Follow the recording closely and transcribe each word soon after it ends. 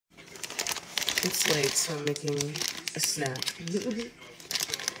It's late, so I'm making a snack.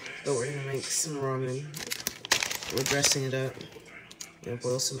 But we're gonna make some ramen. We're dressing it up. We're gonna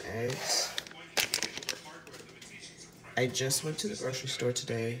boil some eggs. I just went to the grocery store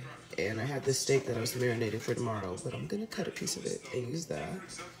today, and I had this steak that I was marinating for tomorrow, but I'm gonna cut a piece of it and use that.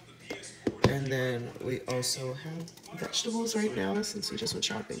 And then we also have vegetables right now since we just went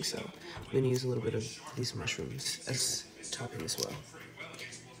shopping, so I'm gonna use a little bit of these mushrooms as topping as well.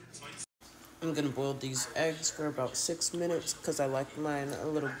 I'm gonna boil these eggs for about 6 minutes because I like mine a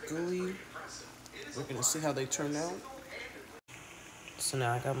little gooey. We're gonna see how they turn out. So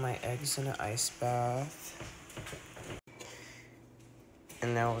now I got my eggs in an ice bath.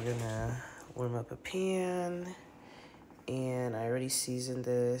 And now we're gonna warm up a pan. And I already seasoned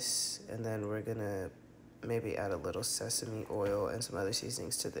this. And then we're gonna maybe add a little sesame oil and some other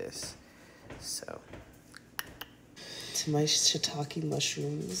seasonings to this. So, to my shiitake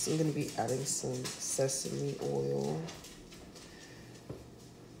mushrooms, I'm gonna be adding some sesame oil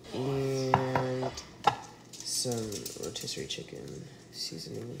and some rotisserie chicken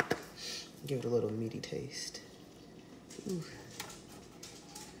seasoning. Give it a little meaty taste. Ooh.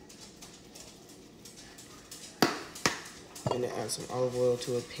 I'm gonna add some olive oil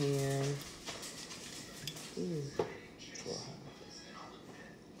to a pan. Ooh. Wow.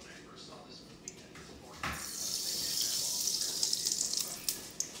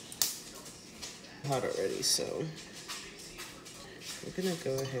 Hot already, so we're gonna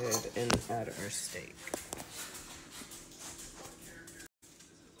go ahead and add our steak.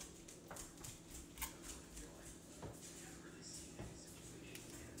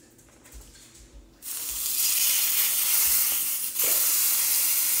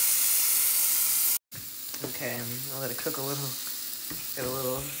 Okay, I'll let it cook a little, get a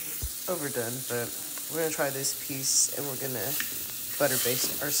little overdone, but we're gonna try this piece and we're gonna butter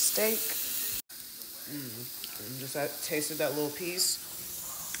baste our steak. Just tasted that little piece.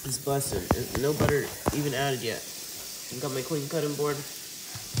 It's busting. No butter even added yet. Got my clean cutting board.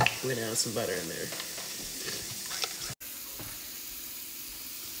 I'm gonna add some butter in there.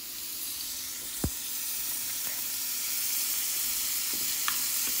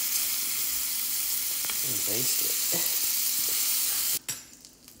 And baste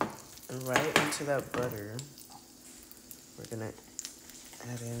it. And right into that butter, we're gonna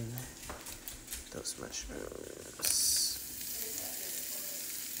add in those mushrooms.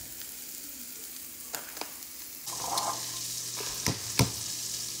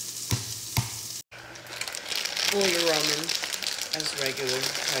 Boil your ramen as regular,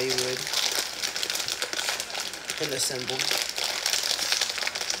 how you would, and assemble.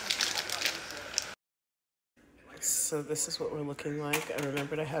 So this is what we're looking like. I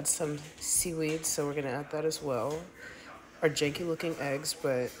remembered I had some seaweed, so we're gonna add that as well. Are janky looking eggs,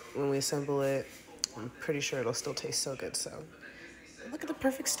 but when we assemble it, I'm pretty sure it'll still taste so good. So look at the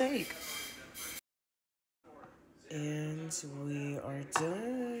perfect steak. And we are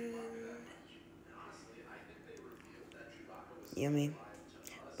done. Yummy.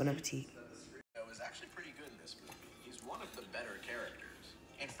 Bon appetit. Was actually pretty good in this movie. He's one of the better characters.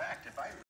 In fact, if I